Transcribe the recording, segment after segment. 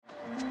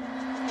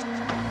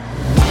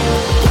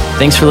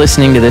Thanks for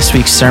listening to this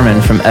week's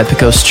sermon from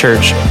Epikos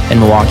Church in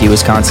Milwaukee,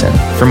 Wisconsin.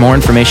 For more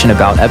information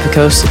about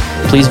Epikos,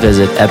 please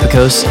visit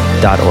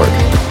epikos.org.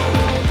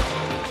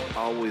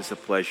 Always a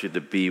pleasure to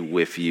be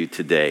with you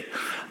today.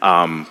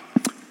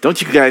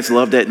 Don't you guys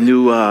love that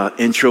new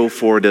intro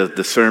for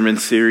the sermon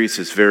series?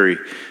 It's very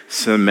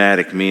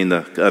cinematic. Me and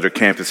the other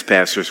campus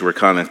pastors were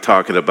kind of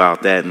talking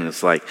about that, and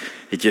it's like,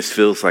 it just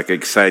feels like an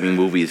exciting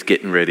movie is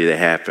getting ready to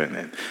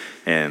happen.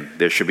 And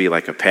there should be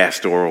like a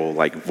pastoral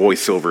like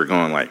voiceover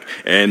going like,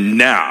 and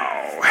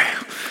now.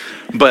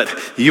 But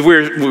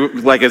we're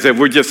like I said,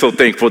 we're just so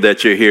thankful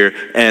that you're here.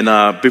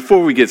 And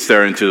before we get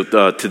started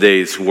into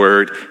today's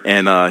word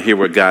and hear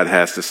what God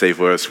has to say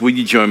for us, will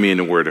you join me in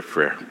a word of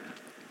prayer?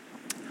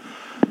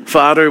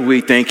 Father,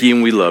 we thank you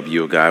and we love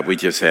you, God. We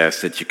just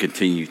ask that you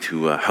continue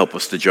to help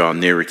us to draw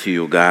nearer to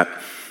you, God.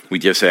 We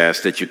just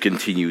ask that you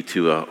continue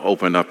to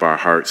open up our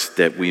hearts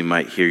that we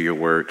might hear your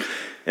word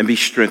and be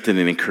strengthened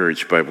and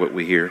encouraged by what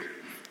we hear.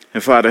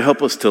 And Father,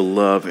 help us to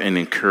love and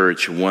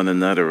encourage one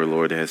another,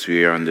 Lord, as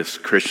we are on this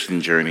Christian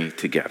journey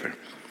together.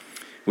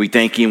 We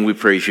thank you and we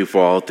praise you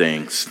for all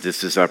things.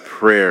 This is our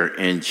prayer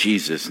in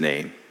Jesus'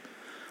 name.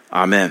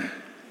 Amen.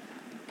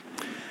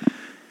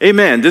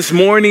 Amen. This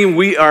morning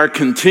we are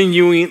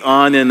continuing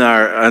on in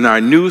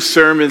our new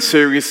sermon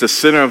series, The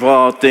Center of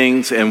All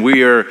Things, and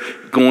we are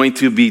going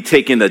to be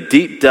taking a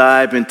deep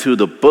dive into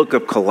the book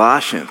of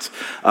Colossians.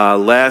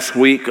 Last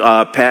week,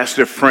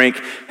 Pastor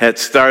Frank had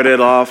started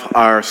off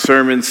our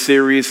sermon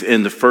series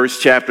in the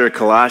first chapter of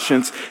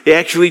Colossians. He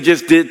actually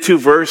just did 2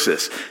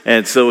 verses,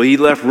 and so he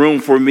left room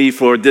for me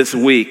for this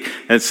week.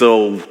 And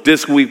so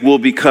this week we'll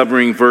be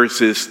covering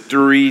verses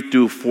 3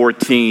 through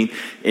 14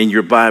 in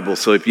your Bible.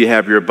 So if you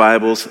have your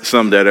Bibles,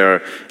 some that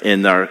are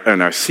in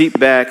our seat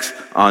backs,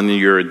 on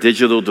your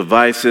digital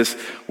devices,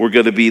 we're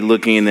going to be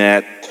looking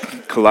at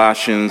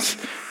Colossians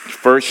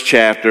first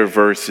chapter,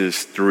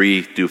 verses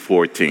 3 through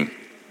 14.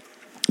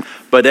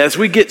 But as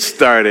we get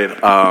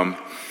started,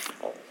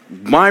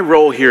 my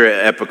role here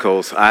at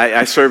Epikos,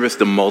 I serve as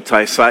the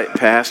multi-site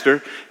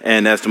pastor,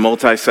 and as the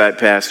multi-site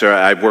pastor,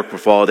 I work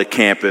with all the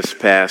campus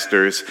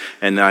pastors,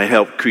 and I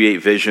help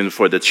create vision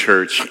for the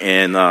church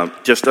and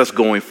just us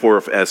going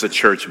forth as a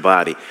church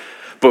body.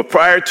 But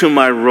prior to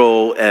my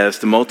role as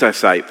the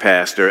multi-site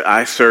pastor,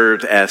 I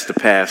served as the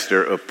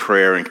pastor of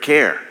prayer and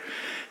care.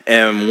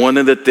 And one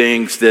of the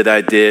things that I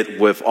did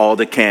with all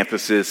the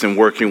campuses and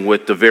working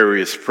with the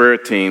various prayer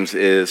teams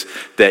is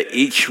that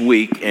each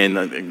week,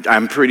 and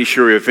I'm pretty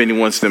sure if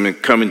anyone's been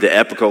coming to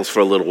Epikos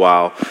for a little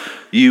while,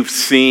 you've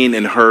seen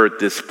and heard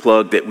this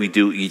plug that we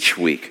do each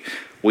week.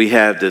 We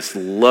have this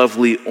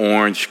lovely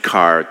orange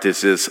card.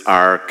 This is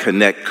our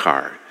Connect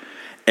card.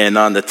 And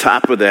on the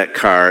top of that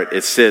card,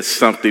 it says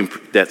something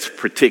that's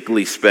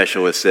particularly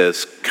special. It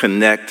says,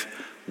 Connect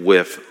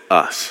with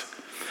us.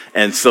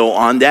 And so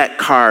on that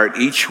card,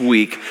 each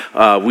week,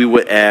 we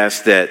would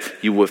ask that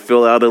you would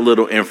fill out a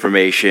little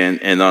information,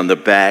 and on the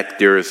back,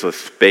 there is a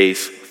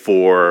space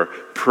for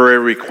prayer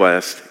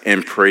requests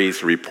and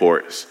praise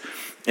reports.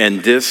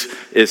 And this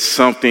is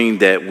something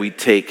that we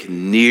take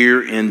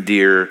near and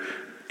dear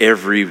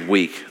every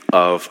week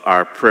of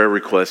our prayer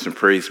requests and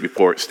praise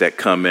reports that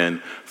come in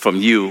from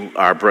you,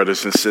 our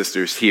brothers and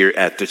sisters here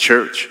at the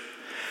church.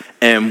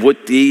 And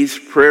with these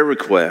prayer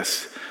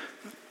requests,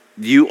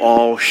 you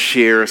all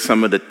share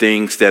some of the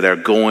things that are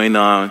going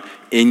on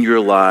in your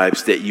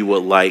lives that you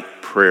would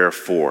like prayer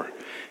for.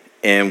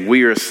 And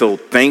we are so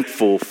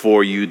thankful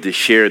for you to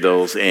share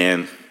those.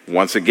 And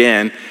once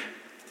again,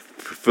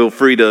 feel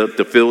free to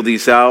fill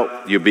these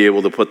out. You'll be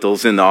able to put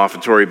those in the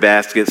offertory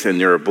baskets, and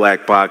there are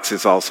black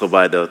boxes also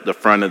by the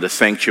front of the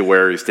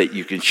sanctuaries that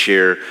you can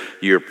share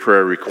your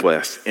prayer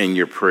requests and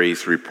your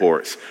praise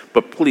reports.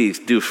 But please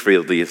do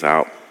fill these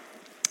out,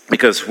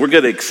 because we're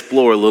going to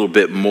explore a little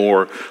bit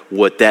more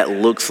what that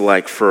looks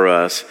like for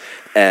us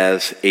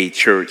as a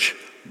church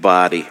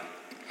body.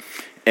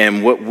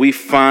 And what we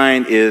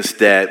find is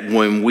that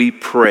when we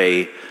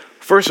pray,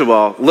 first of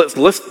all, let's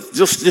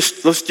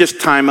just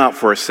time out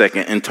for a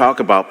second and talk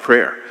about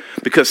prayer,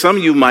 because some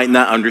of you might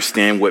not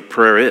understand what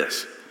prayer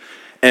is.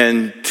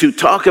 And to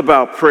talk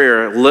about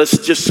prayer, let's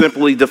just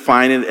simply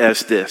define it as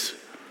this.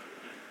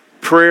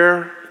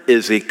 Prayer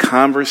is a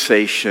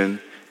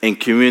conversation and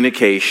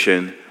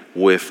communication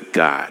with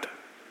God.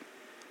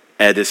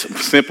 At its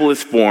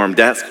simplest form,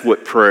 that's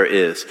what prayer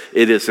is.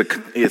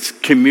 It's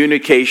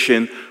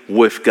communication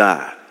with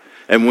God.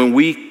 And when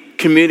we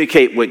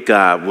communicate with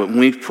God, when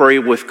we pray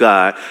with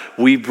God,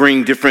 we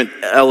bring different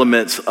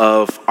elements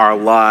of our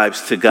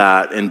lives to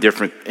God in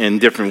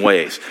different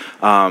ways.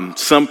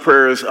 Some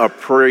prayers are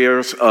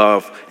prayers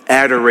of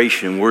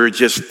adoration. We're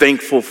just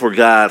thankful for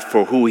God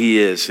for who he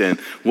is and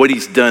what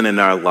he's done in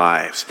our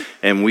lives.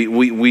 And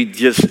we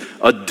just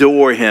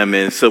adore him,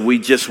 and so we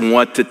just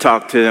want to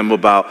talk to him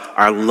about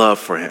our love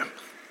for him.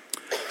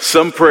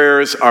 Some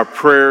prayers are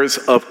prayers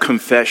of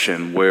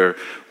confession, where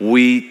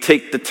we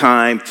take the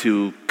time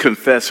to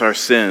confess our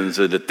sins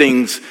or the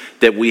things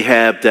that we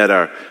have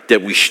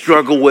that we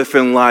struggle with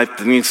in life,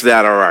 the things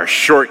that are our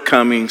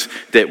shortcomings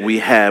that we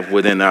have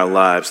within our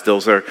lives.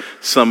 Those are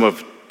some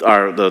of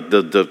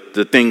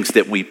the things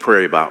that we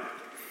pray about.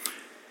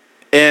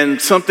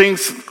 And some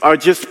things are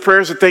just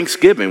prayers of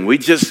thanksgiving. We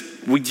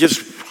just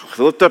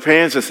lift up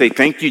hands and say,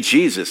 thank you,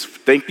 Jesus.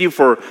 Thank you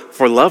for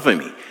loving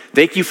me.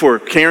 Thank you for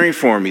caring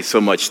for me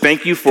so much.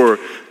 Thank you for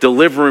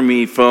delivering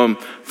me from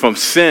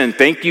sin.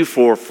 Thank you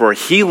for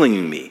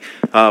healing me.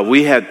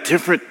 We have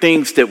different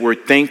things that we're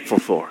thankful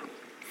for.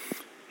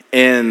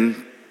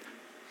 And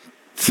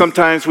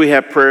sometimes we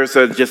have prayers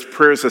that are just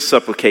prayers of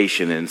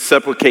supplication. And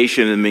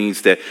supplication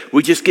means that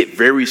we just get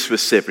very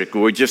specific.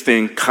 We're just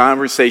in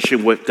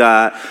conversation with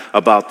God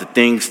about the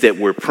things that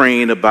we're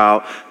praying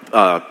about,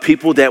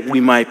 people that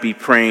we might be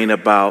praying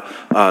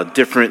about,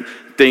 different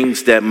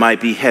things that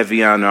might be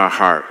heavy on our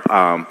heart.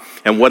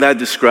 And what I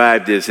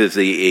described is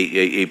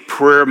a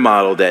prayer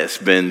model that's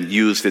been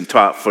used and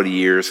taught for the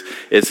years.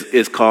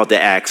 It's called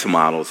the ACTS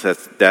models.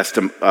 That's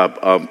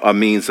a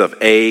means of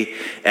A,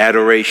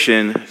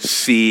 adoration,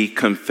 C,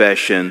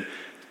 confession,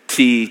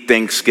 T,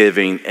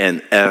 thanksgiving,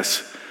 and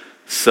S,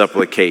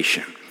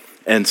 supplication.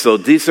 And so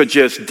these are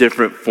just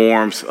different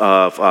forms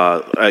of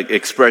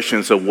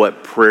expressions of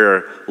what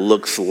prayer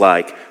looks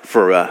like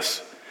for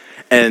us.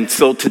 And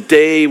so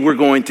today we're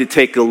going to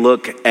take a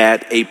look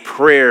at a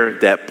prayer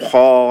that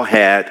Paul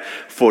had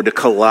for the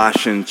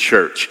Colossian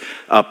church,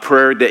 a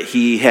prayer that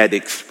he had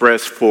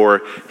expressed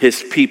for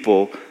his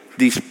people,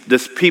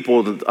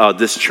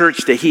 this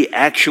church that he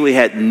actually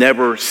had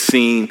never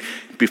seen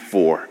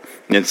before.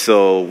 And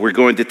so we're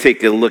going to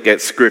take a look at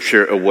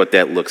scripture of what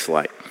that looks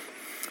like.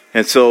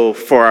 And so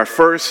for our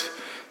first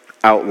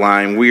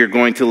outline, we are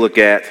going to look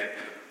at,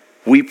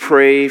 we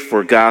pray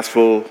for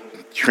gospel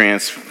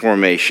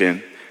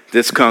transformation.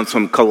 This comes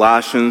from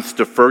Colossians,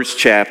 the first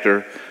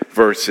chapter,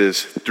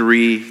 verses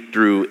 3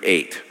 through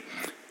 8.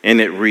 And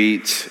it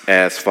reads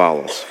as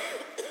follows.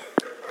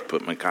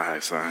 Put my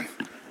eyes on.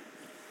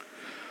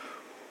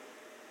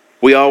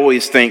 We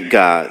always thank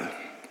God,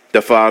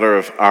 the Father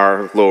of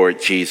our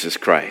Lord Jesus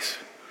Christ,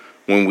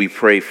 when we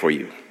pray for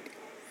you.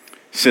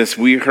 Since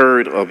we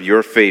heard of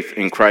your faith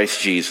in Christ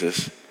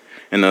Jesus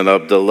and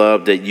of the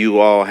love that you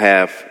all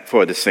have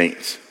for the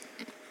saints,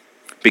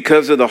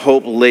 because of the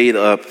hope laid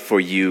up for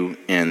you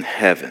in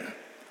heaven.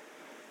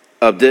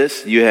 Of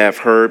this you have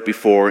heard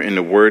before in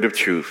the word of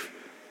truth,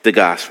 the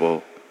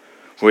gospel,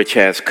 which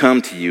has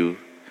come to you,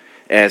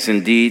 as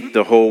indeed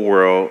the whole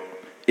world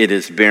it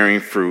is bearing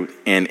fruit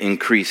and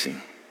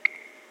increasing,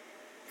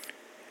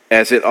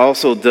 as it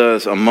also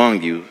does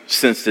among you,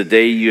 since the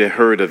day you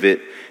heard of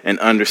it and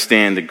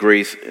understand the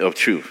grace of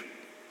truth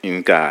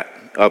in God,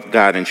 of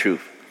God in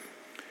truth.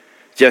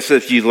 Just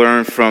as you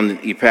learned from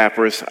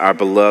Epaphras, our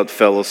beloved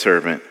fellow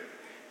servant,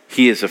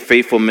 he is a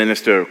faithful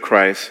minister of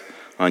Christ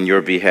on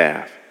your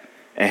behalf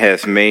and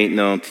has made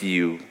known to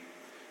you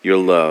your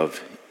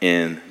love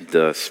in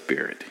the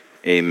Spirit.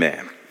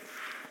 Amen.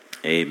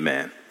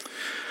 Amen.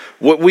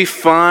 What we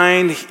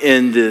find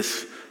in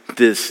this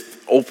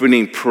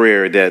opening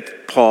prayer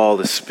that Paul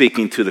is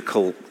speaking to the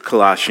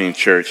Colossian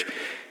church,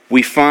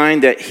 we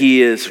find that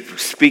he is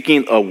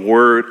speaking a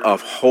word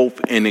of hope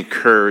and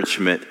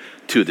encouragement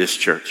to this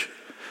church.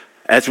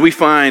 As we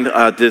find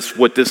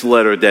this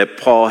letter that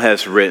Paul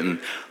has written,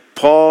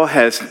 Paul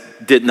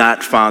did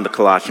not found the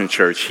Colossian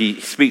church. He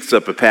speaks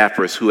of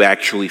Epaphras, who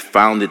actually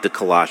founded the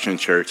Colossian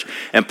church.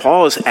 And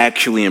Paul is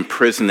actually in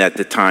prison at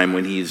the time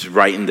when he's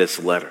writing this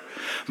letter.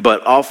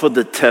 But off of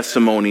the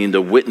testimony and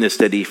the witness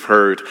that he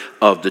heard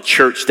of the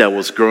church that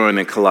was growing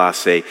in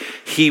Colossae,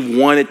 he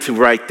wanted to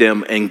write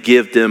them and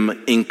give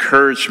them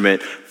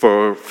encouragement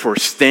for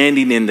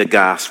standing in the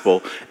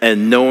gospel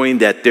and knowing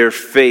that their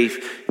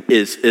faith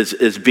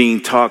is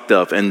being talked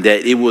of and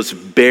that it was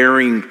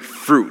bearing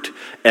fruit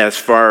as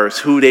far as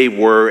who they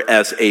were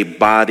as a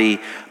body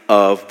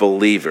of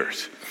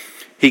believers.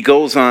 He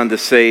goes on to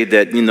say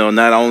that,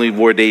 not only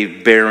were they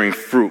bearing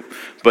fruit,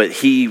 but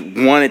he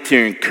wanted to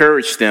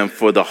encourage them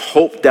for the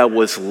hope that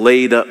was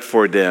laid up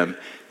for them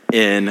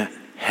in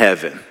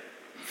heaven.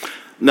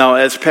 Now,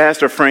 as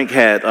Pastor Frank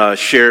had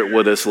shared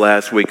with us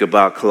last week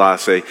about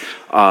Colossae,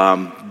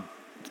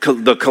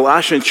 the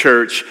Colossian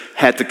church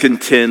had to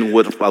contend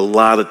with a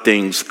lot of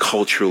things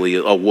culturally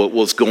of what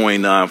was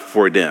going on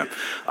for them.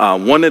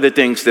 One of the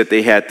things that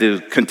they had to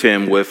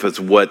contend with is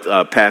what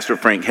Pastor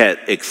Frank had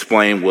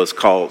explained was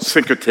called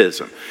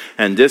syncretism.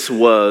 And this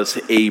was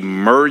a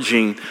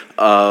merging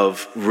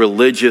of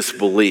religious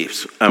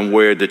beliefs and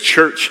where the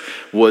church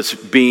was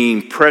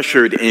being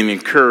pressured and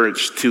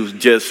encouraged to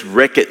just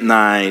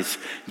recognize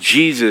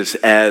Jesus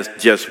as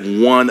just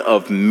one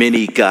of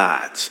many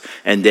gods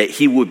and that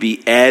he would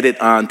be added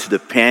on to the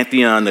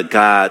pantheon of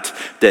gods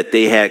that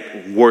they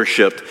had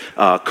worshipped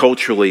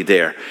culturally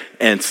there.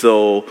 And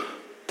so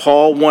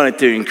Paul wanted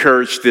to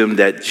encourage them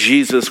that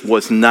Jesus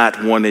was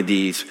not one of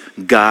these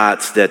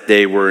gods that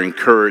they were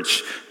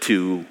encouraged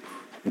to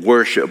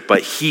worship,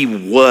 but he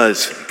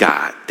was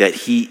God, that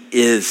he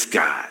is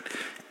God,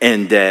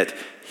 and that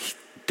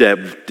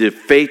the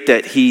faith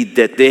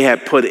that they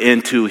had put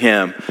into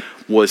him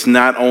was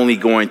not only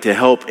going to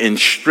help and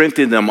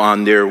strengthen them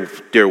on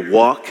their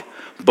walk,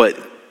 but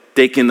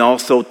they can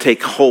also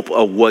take hope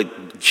of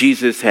what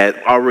Jesus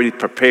had already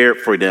prepared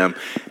for them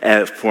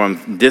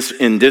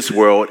in this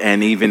world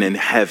and even in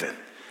heaven.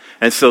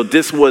 And so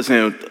this was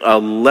a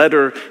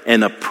letter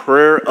and a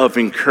prayer of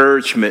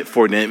encouragement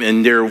for them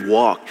in their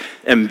walk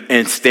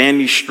and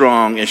standing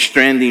strong and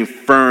standing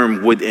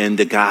firm within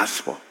the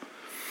gospel.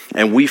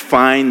 And we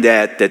find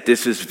that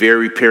this is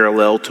very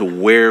parallel to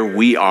where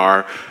we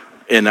are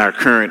in our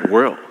current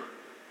world.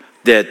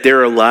 That there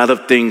are a lot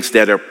of things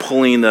that are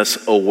pulling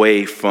us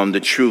away from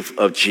the truth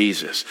of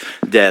Jesus.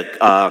 That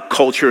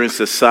culture and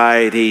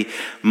society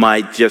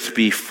might just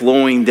be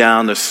flowing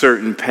down a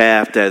certain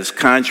path that is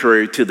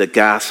contrary to the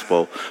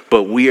gospel.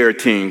 But we are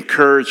to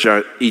encourage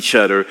each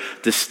other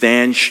to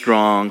stand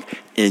strong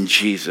in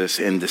Jesus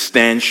and to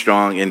stand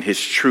strong in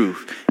his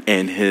truth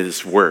and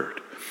his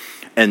word.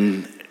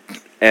 And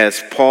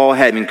as Paul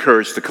had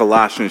encouraged the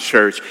Colossian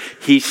church,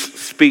 he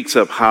speaks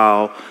of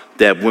how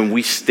that when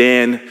we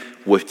stand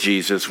with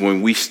Jesus,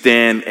 when we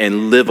stand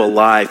and live a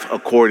life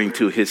according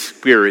to his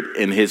spirit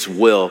and his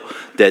will,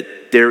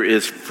 that there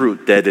is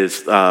fruit that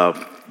is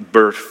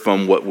birthed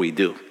from what we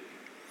do.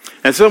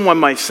 And someone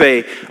might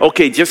say,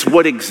 okay, just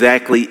what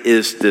exactly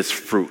is this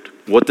fruit?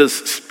 What does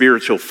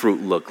spiritual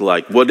fruit look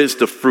like? What is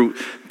the fruit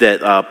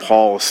that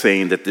Paul is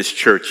saying that this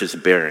church is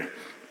bearing?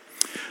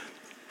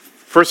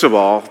 First of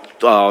all,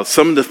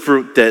 some of the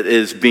fruit that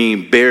is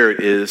being bared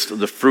is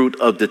the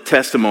fruit of the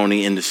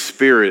testimony in the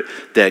spirit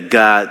that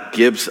God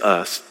gives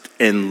us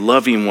in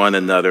loving one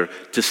another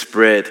to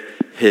spread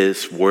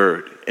his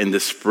word and to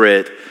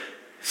spread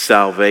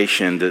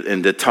salvation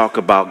and to talk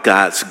about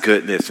God's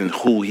goodness and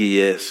who he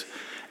is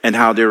and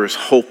how there is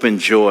hope and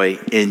joy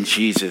in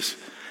Jesus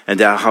and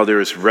how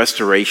there is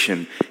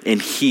restoration and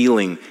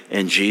healing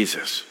in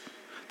Jesus.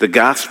 The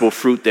gospel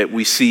fruit that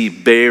we see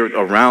bared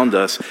around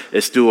us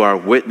is through our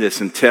witness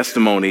and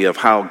testimony of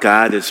how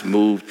God has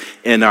moved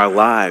in our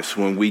lives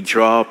when we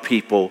draw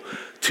people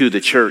to the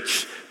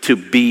church to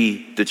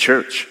be the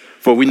church.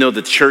 For we know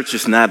the church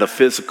is not a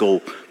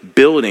physical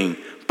building,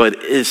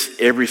 but is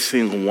every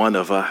single one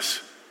of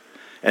us.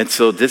 And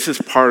so this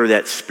is part of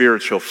that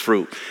spiritual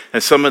fruit.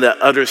 And some of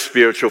the other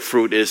spiritual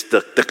fruit is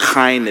the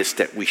kindness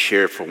that we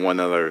share for one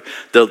another,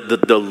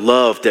 the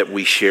love that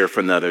we share for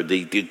another,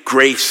 the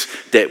grace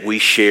that we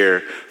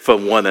share for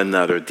one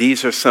another.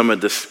 These are some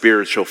of the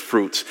spiritual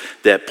fruits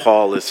that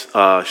Paul is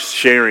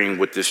sharing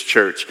with this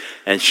church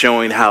and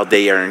showing how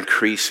they are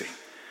increasing.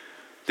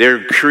 They're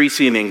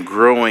increasing and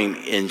growing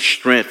in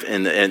strength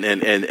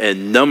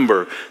and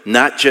number,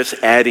 not just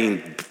adding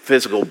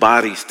physical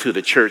bodies to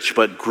the church,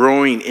 but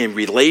growing in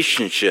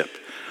relationship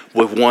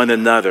with one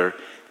another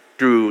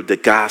through the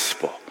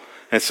gospel.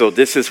 And so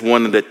this is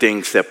one of the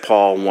things that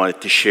Paul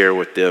wanted to share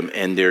with them,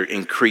 and they're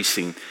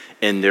increasing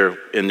in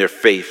their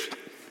faith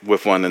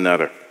with one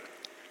another.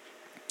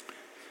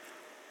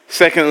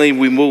 Secondly,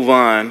 we move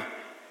on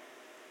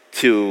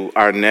to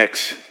our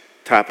next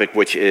topic,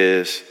 which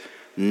is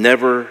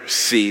never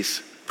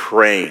cease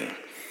praying.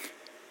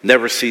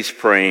 Never cease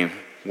praying,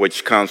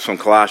 which comes from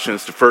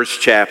Colossians, the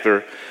first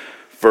chapter,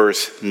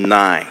 verse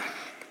 9.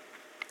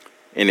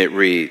 And it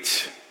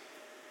reads,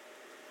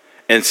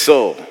 "And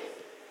so,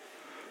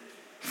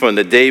 from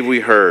the day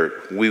we heard,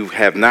 we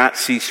have not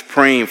ceased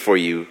praying for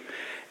you,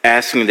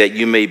 asking that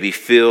you may be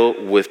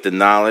filled with the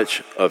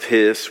knowledge of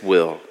his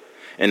will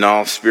and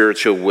all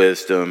spiritual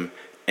wisdom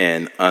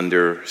and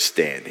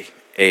understanding."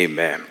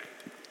 Amen.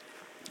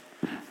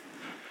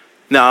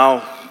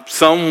 Now,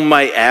 some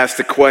might ask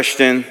the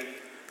question,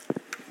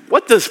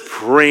 what does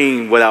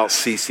praying without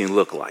ceasing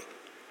look like?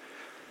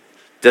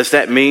 Does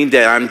that mean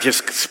that I'm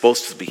just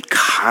supposed to be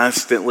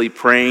constantly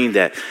praying,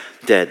 that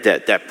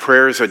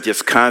prayers are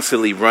just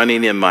constantly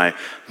running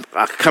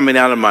coming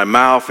out of my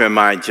mouth? Am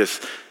I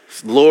just,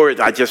 Lord,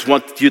 I just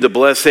want you to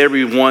bless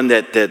everyone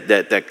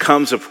that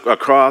comes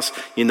across,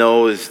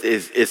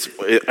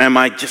 am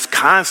I just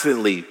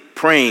constantly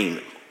praying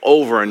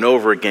over and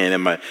over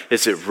again?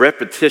 Is it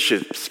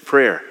repetitious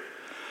prayer?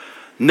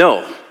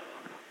 No.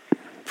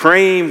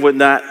 Praying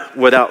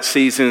without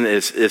ceasing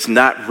is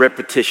not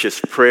repetitious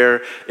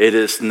prayer. It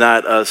is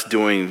not us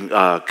doing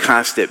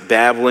constant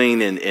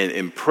babbling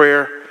in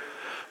prayer.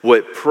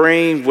 What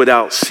praying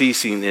without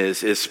ceasing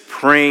is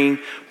praying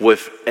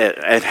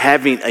and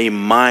having a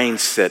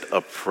mindset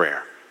of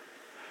prayer.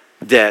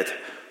 That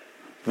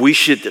we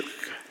should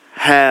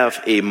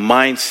have a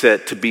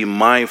mindset to be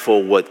mindful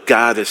of what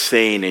God is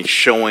saying and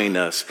showing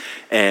us,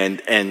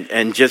 and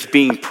just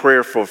being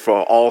prayerful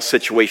for all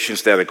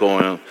situations that are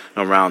going on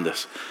around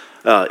us.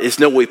 It's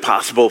no way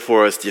possible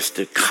for us just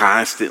to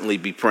constantly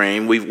be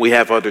praying. We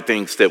have other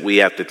things that we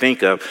have to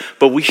think of,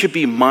 but we should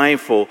be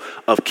mindful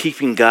of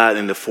keeping God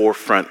in the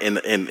forefront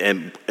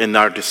in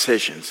our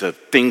decisions, of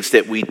things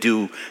that we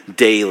do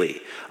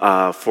daily.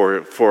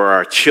 For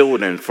our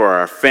children, for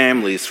our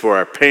families, for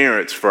our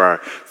parents, for our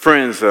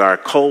friends, and our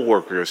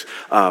co-workers,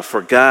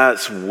 for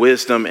God's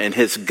wisdom and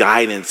his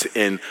guidance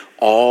in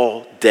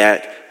all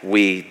that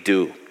we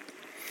do.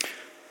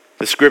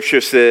 The scripture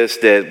says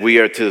that we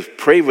are to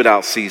pray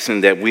without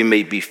ceasing, that we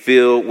may be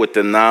filled with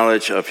the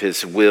knowledge of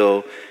his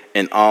will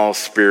and all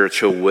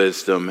spiritual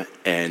wisdom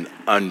and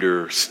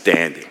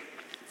understanding.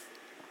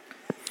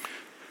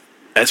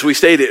 As we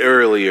stated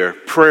earlier,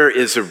 prayer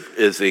is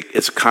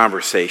a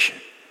conversation.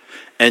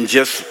 And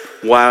just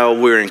while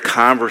we're in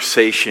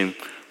conversation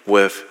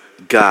with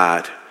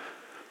God,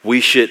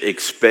 we should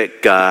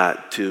expect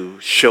God to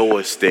show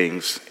us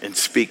things and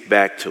speak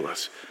back to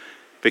us.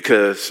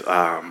 Because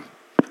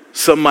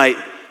some might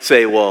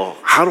say, well,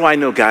 how do I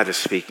know God is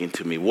speaking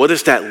to me? What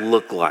does that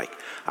look like?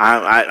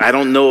 I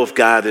don't know if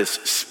God is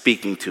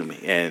speaking to me.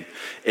 And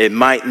it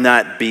might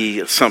not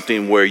be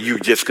something where you're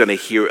just going to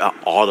hear an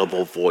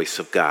audible voice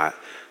of God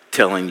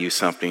telling you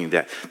something,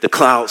 that the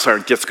clouds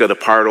aren't just going to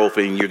part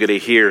open and you're going to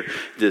hear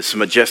this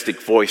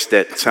majestic voice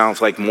that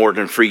sounds like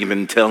Morgan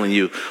Freeman telling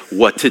you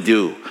what to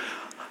do.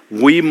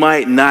 We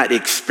might not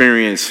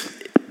experience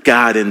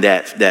God in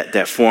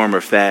that form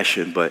or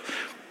fashion, but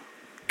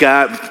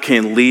God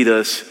can lead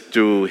us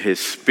through his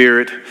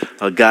Spirit.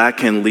 God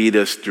can lead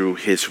us through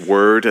his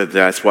word.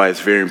 That's why it's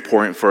very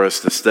important for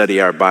us to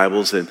study our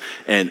Bibles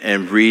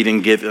and read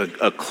and get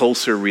a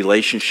closer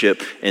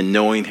relationship in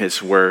knowing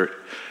his word.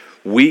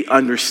 We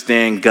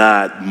understand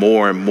God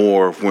more and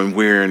more when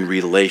we're in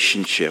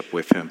relationship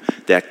with him.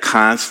 That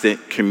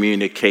constant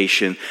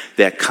communication,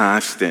 that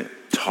constant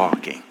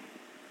talking.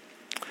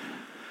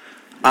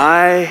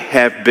 I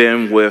have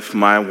been with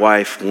my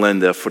wife,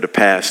 Linda, for the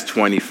past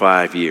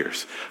 25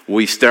 years.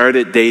 We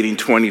started dating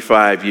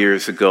 25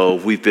 years ago.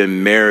 We've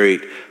been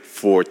married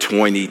for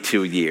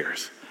 22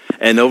 years.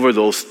 And over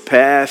those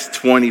past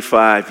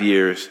 25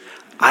 years,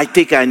 I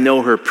think I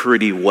know her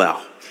pretty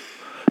well.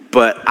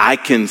 But I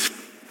can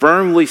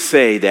firmly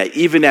say that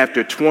even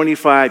after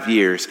 25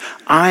 years,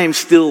 I am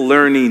still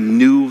learning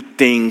new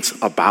things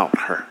about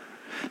her.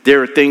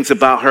 There are things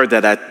about her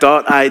that I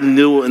thought I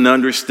knew and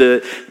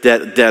understood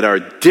that are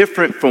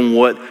different from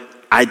what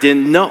I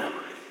didn't know.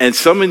 And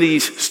some of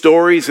these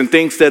stories and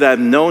things that I've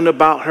known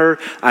about her,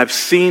 I've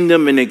seen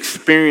them and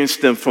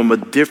experienced them from a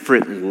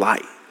different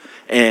light.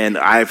 And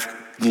I've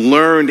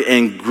learned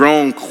and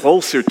grown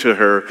closer to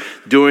her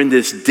during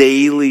this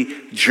daily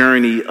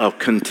journey of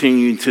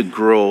continuing to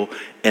grow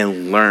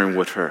and learn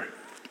with her.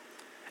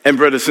 And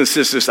brothers and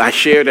sisters, I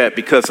share that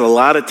because a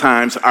lot of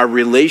times our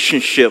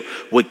relationship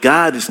with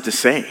God is the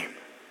same.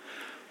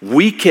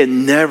 We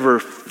can never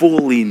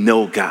fully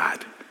know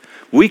God.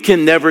 We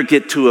can never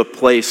get to a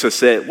place of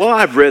say, well,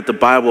 I've read the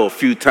Bible a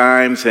few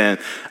times and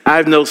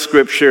I know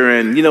scripture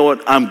and you know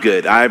what, I'm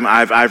good.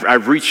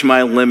 I've reached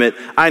my limit.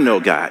 I know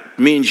God.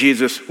 Me and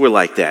Jesus, we're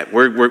like that.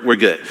 We're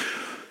good.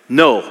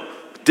 No.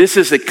 This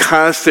is a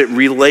constant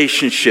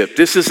relationship.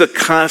 This is a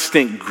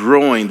constant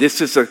growing.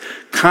 This is a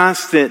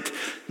constant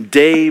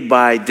day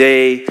by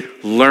day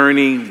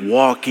learning,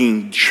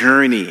 walking,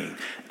 journeying.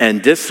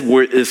 And this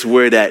is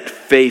where that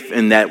faith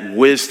and that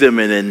wisdom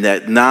and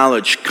that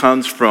knowledge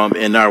comes from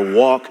in our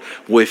walk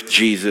with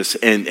Jesus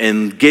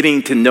and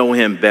getting to know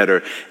him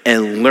better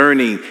and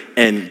learning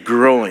and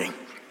growing.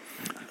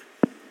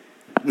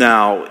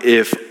 Now,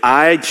 if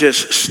I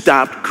just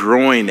stopped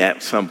growing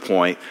at some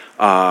point,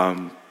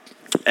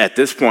 at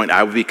this point,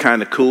 I would be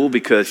kind of cool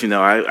because,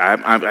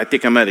 I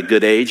think I'm at a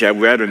good age.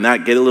 I'd rather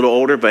not get a little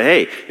older. But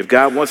hey, if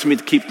God wants me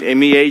to keep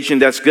me aging,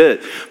 that's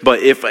good. But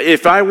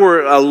if I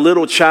were a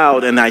little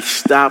child and I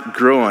stopped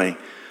growing,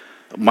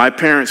 my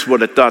parents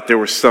would have thought there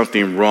was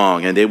something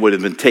wrong. And they would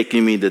have been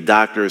taking me to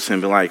doctors and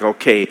been like,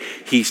 okay,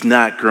 he's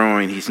not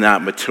growing. He's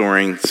not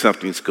maturing.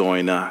 Something's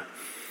going on.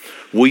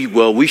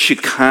 We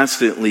should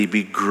constantly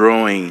be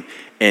growing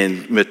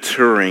and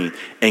maturing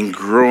and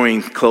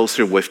growing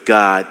closer with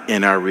God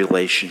in our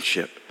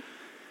relationship.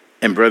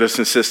 And brothers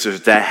and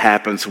sisters, that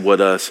happens with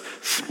us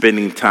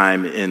spending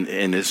time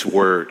in his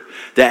word.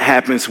 That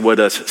happens with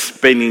us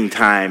spending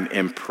time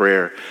in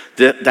prayer.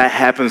 That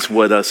happens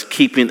with us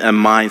keeping a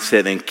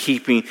mindset and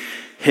keeping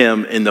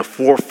him in the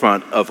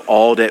forefront of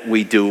all that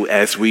we do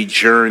as we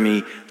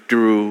journey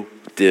through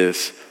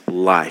this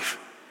life.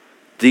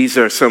 These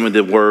are some of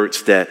the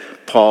words that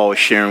Paul is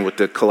sharing with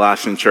the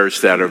Colossian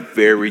church that are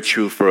very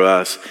true for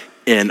us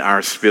in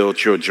our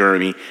spiritual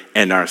journey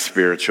and our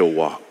spiritual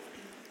walk.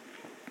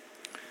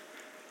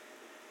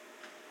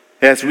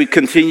 As we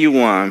continue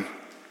on,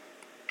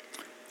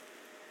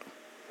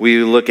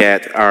 we look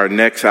at our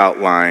next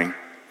outline,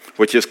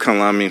 which is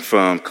coming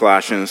from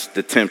Colossians,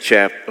 the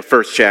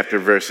 1st chapter,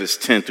 verses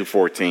 10 to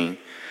 14.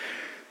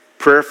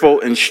 Prayerful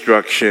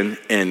instruction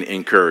and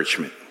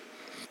encouragement.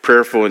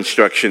 Prayerful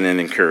instruction and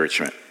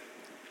encouragement.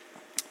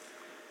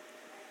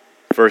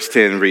 Verse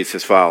 10 reads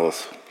as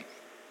follows.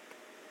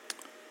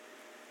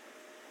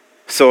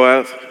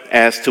 So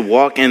as to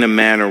walk in a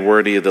manner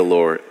worthy of the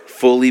Lord,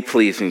 fully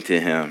pleasing to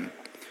him,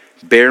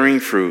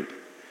 bearing fruit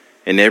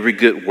in every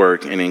good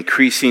work and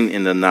increasing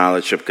in the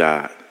knowledge of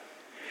God.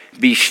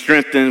 Be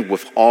strengthened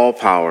with all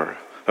power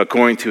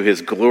according to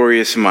his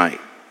glorious might,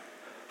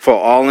 for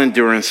all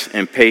endurance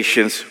and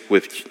patience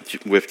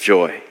with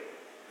joy.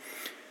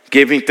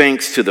 Giving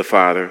thanks to the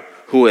Father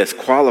who has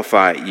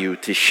qualified you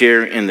to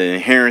share in the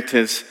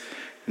inheritance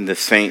in the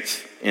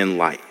saints in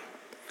light.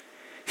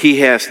 He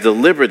has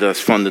delivered us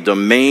from the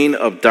domain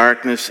of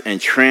darkness and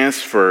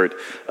transferred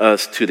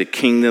us to the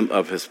kingdom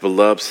of his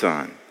beloved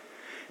Son,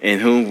 in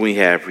whom we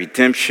have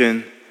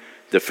redemption,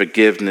 the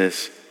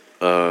forgiveness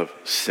of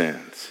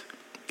sins.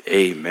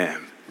 Amen.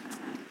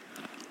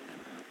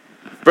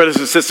 Brothers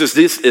and sisters,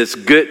 this is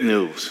good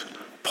news.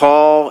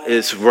 Paul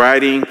is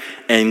writing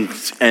and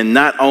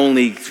not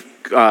only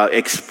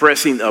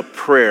expressing a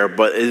prayer,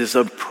 but it is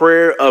a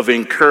prayer of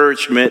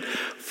encouragement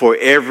for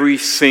every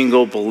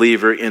single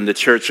believer in the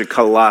church of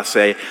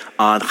Colossae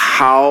on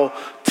how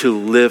to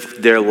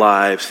live their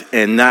lives,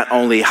 and not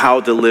only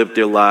how to live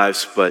their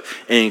lives, but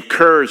an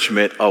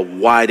encouragement of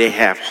why they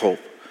have hope,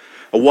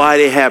 why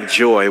they have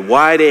joy,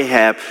 why they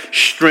have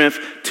strength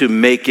to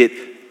make it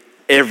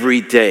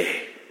every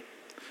day.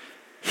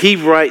 He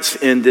writes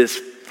in this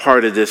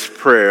part of this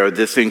prayer,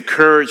 this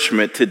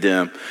encouragement to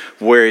them,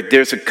 where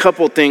there's a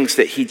couple things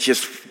that he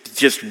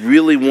just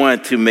really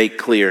wanted to make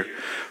clear.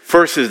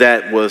 First is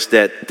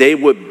that they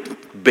would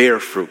bear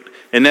fruit.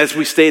 And as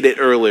we stated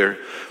earlier,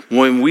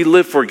 when we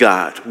live for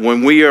God,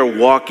 when we are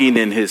walking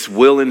in his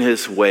will and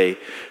his way,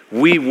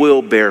 we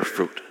will bear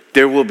fruit.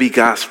 There will be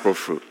gospel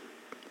fruit.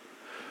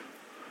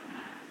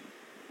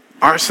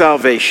 Our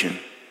salvation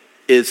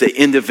is an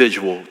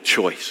individual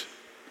choice.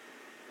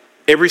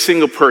 Every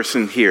single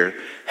person here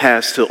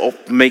has to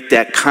make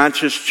that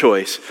conscious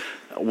choice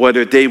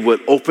whether they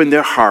would open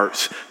their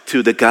hearts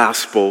to the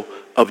gospel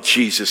of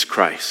Jesus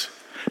Christ.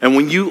 And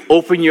when you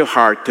open your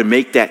heart to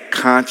make that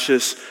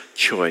conscious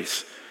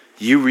choice,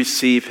 you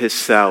receive his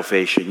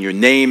salvation. Your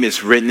name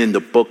is written in the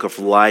book of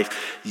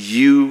life.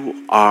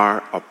 You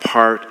are a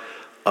part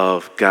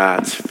of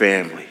God's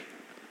family.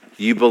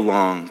 You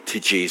belong to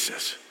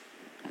Jesus.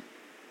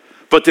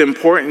 But the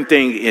important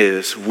thing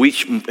is, we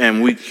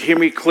hear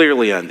me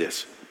clearly on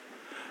this,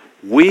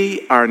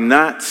 we are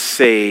not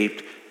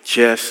saved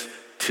just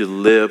to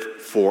live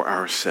for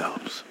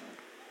ourselves.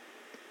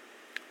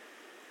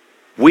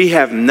 We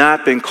have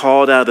not been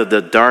called out of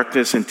the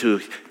darkness into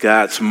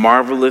God's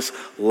marvelous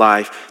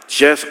life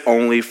just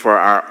only for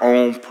our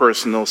own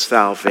personal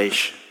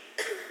salvation.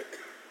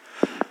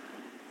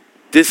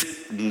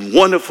 This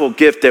wonderful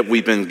gift that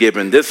we've been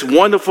given, this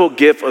wonderful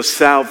gift of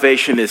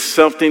salvation is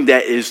something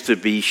that is to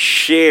be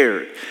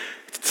shared,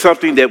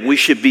 something that we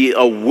should be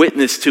a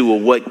witness to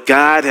of what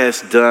God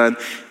has done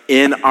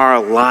in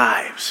our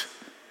lives.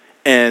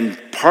 And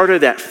part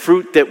of that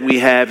fruit that we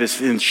have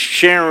is in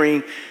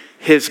sharing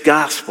his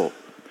gospel,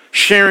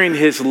 sharing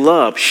his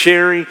love,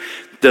 sharing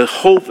the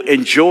hope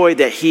and joy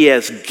that he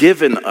has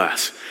given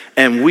us.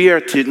 And we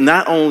are to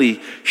not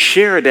only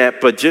share that,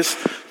 but just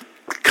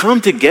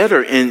come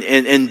together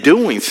in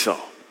doing so.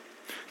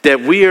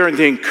 That we are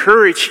to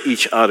encourage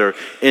each other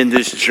in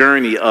this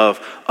journey of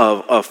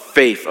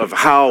faith, of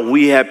how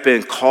we have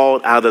been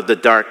called out of the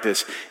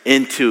darkness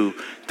into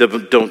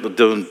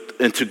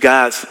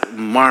God's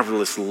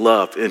marvelous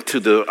love,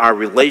 into our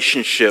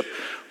relationship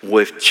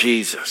with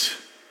Jesus.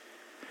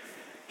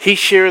 He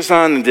shares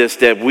on this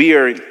that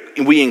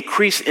we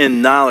increase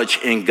in knowledge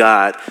in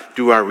God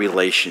through our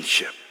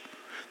relationship.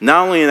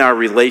 Not only in our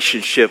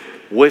relationship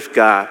with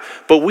God,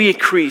 but we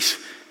increase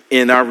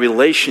in our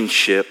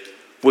relationship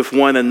with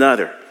one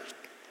another.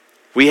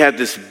 We have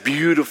this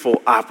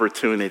beautiful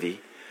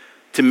opportunity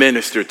to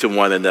minister to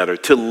one another,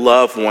 to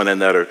love one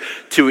another,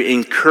 to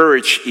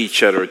encourage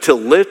each other, to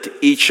lift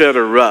each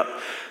other up.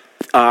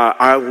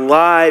 Our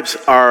lives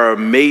are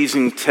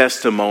amazing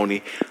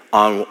testimony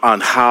on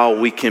how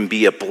we can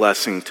be a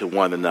blessing to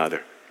one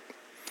another.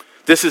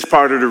 This is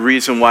part of the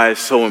reason why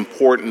it's so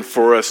important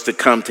for us to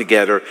come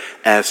together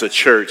as a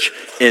church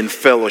in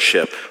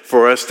fellowship,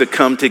 for us to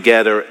come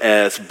together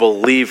as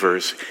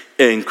believers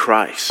in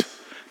Christ,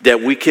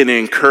 that we can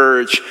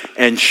encourage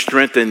and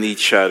strengthen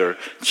each other,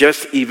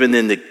 just even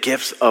in the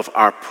gifts of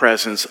our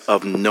presence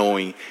of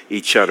knowing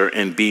each other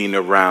and being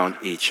around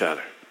each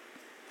other.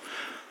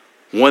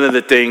 One of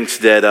the things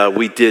that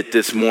we did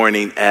this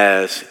morning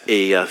as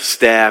a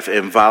staff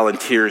and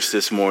volunteers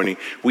this morning,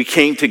 we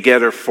came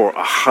together for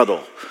a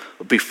huddle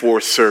before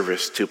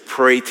service to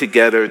pray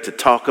together, to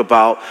talk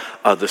about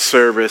the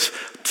service,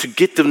 to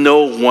get to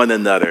know one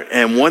another.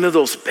 And one of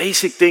those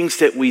basic things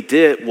that we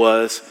did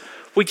was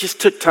we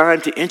just took time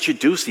to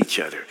introduce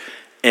each other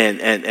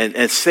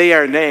and say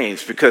our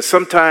names, because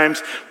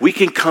sometimes we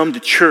can come to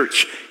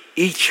church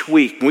each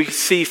week. We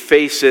see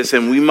faces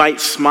and we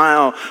might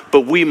smile,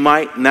 but we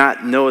might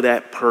not know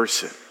that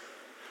person.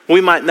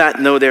 We might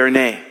not know their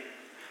name.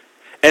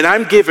 And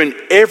I'm giving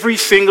every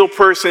single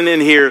person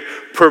in here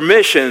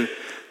permission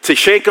to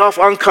shake off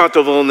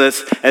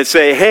uncomfortableness and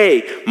say,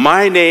 hey,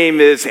 my name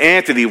is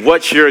Anthony.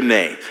 What's your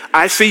name?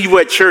 I see you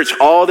at church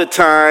all the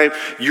time.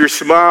 You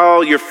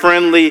smile, you're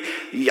friendly.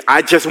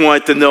 I just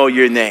wanted to know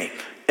your name.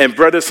 And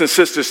brothers and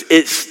sisters,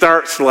 it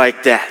starts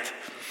like that.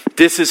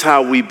 This is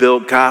how we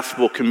build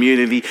gospel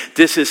community.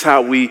 This is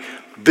how we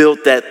build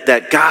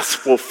that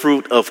gospel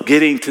fruit of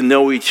getting to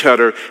know each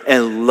other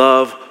and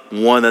love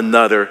one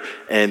another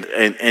and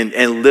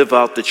live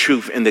out the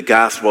truth in the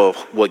gospel of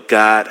what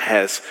God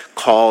has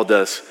called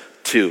us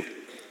to.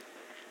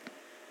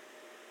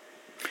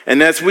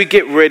 And as we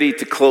get ready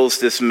to close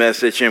this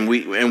message and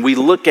we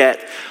look at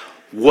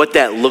what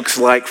that looks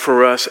like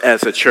for us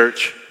as a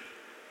church,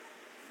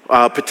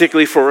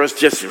 particularly for us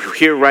just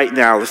here right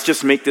now. Let's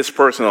just make this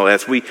personal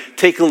as we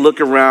take a look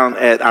around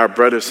at our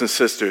brothers and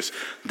sisters,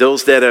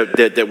 those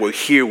that we're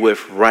here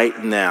with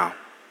right now.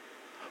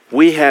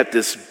 We have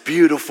this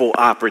beautiful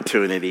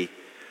opportunity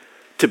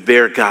to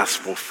bear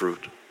gospel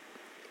fruit,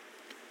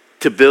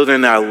 to build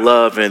in our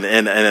love and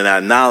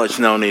our knowledge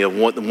not only of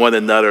one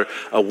another,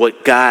 of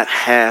what God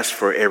has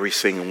for every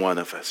single one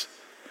of us.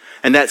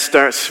 And that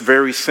starts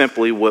very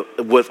simply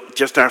with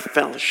just our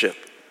fellowship,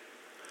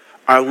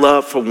 our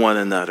love for one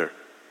another.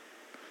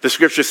 The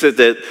scripture says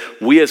that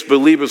we as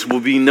believers will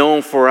be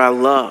known for our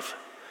love.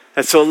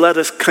 And so let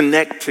us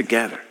connect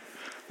together.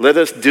 Let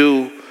us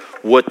do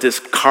what this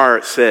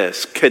card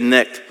says,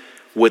 connect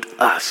with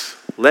us.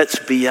 Let's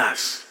be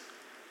us.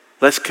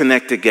 Let's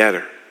connect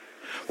together.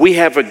 We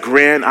have a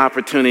grand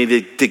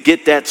opportunity to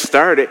get that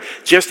started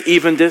just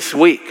even this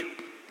week.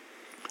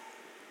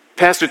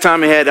 Pastor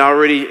Tommy had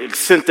already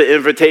sent the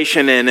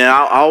invitation, and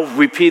I'll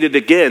repeat it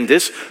again.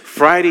 This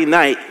Friday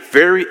night,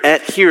 here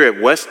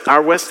at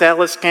our West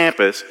Dallas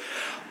campus,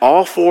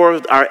 all 4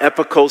 of our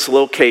Epicos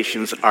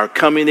locations are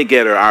coming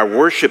together. Our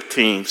worship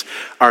teams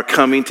are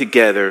coming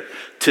together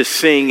to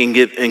sing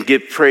and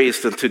give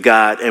praise unto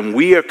God. And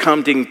we are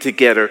coming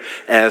together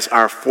as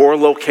our 4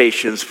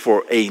 locations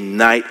for a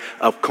night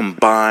of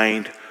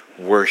combined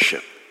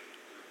worship,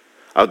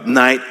 a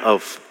night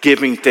of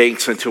giving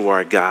thanks unto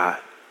our God.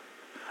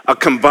 A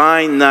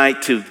combined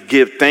night to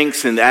give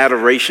thanks and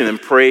adoration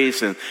and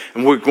praise, and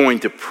we're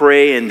going to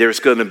pray, and there's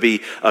going to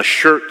be a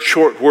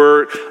short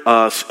word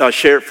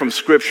shared from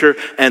Scripture,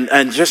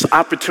 and just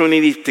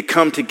opportunity to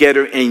come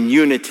together in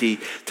unity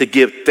to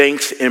give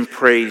thanks and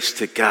praise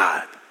to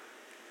God.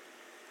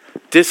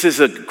 This is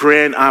a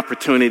grand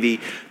opportunity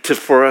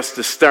for us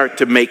to start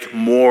to make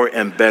more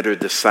and better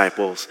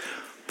disciples,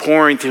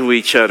 pouring to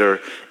each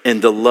other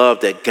in the love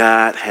that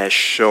God has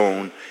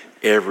shown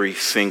every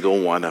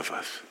single one of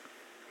us.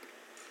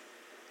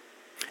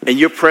 And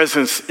your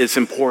presence is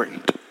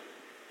important,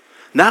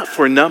 not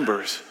for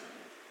numbers,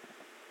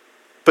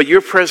 but your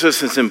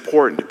presence is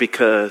important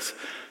because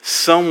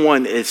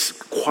someone is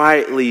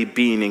quietly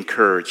being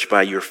encouraged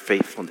by your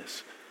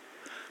faithfulness,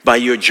 by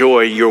your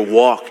joy, your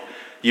walk,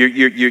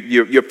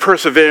 your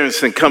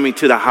perseverance in coming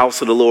to the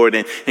house of the Lord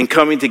and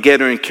coming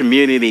together in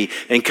community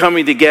and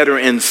coming together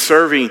and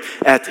serving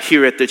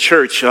here at the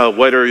church,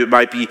 whether it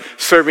might be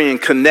serving in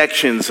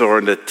connections or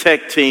in the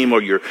tech team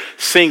or your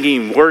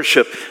singing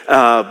worship.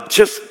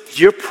 Just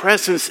your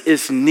presence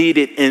is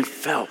needed and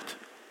felt.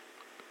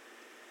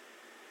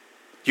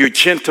 Your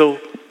gentle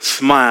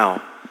smile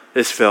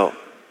is felt.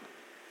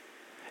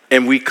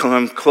 And we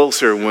come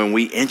closer when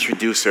we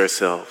introduce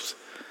ourselves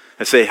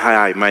and say,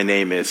 "Hi, my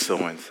name is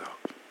so-and-so."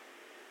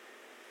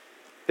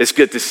 It's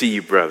good to see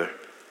you, brother.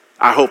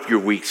 I hope your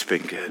week's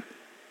been good.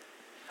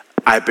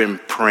 I've been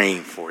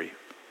praying for you.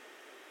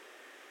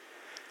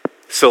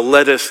 So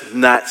let us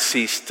not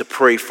cease to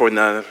pray for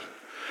another.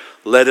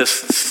 Let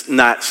us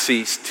not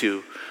cease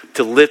to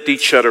lift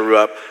each other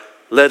up.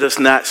 Let us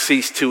not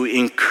cease to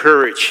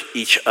encourage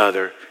each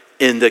other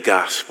in the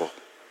gospel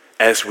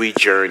as we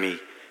journey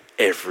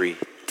every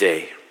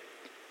day.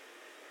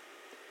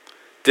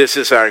 This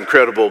is our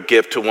incredible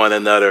gift to one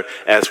another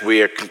as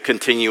we are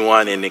continue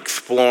on in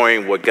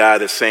exploring what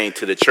God is saying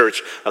to the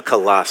church of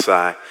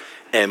Colossae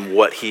and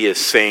what he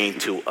is saying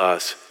to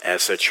us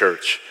as a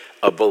church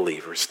of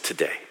believers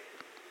today.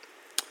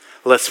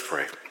 Let's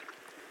pray.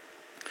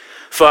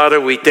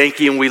 Father, we thank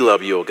you and we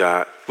love you, oh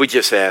God. We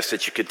just ask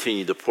that you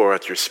continue to pour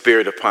out your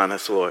Spirit upon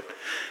us, Lord.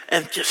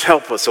 And just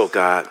help us, oh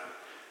God.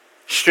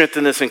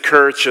 Strengthen us,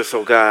 encourage us,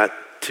 oh God,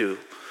 to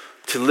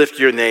lift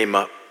your name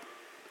up.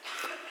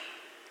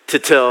 To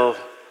tell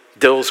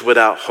those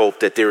without hope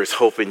that there is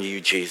hope in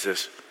you,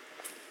 Jesus.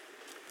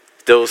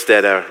 Those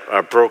that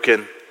are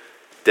broken,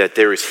 that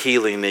there is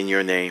healing in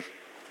your name.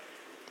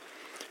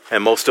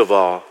 And most of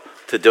all,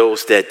 to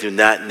those that do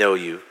not know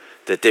you,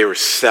 that there is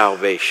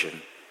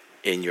salvation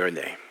in your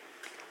name.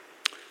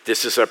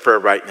 This is our prayer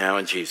right now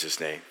in Jesus'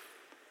 name.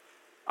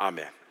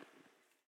 Amen.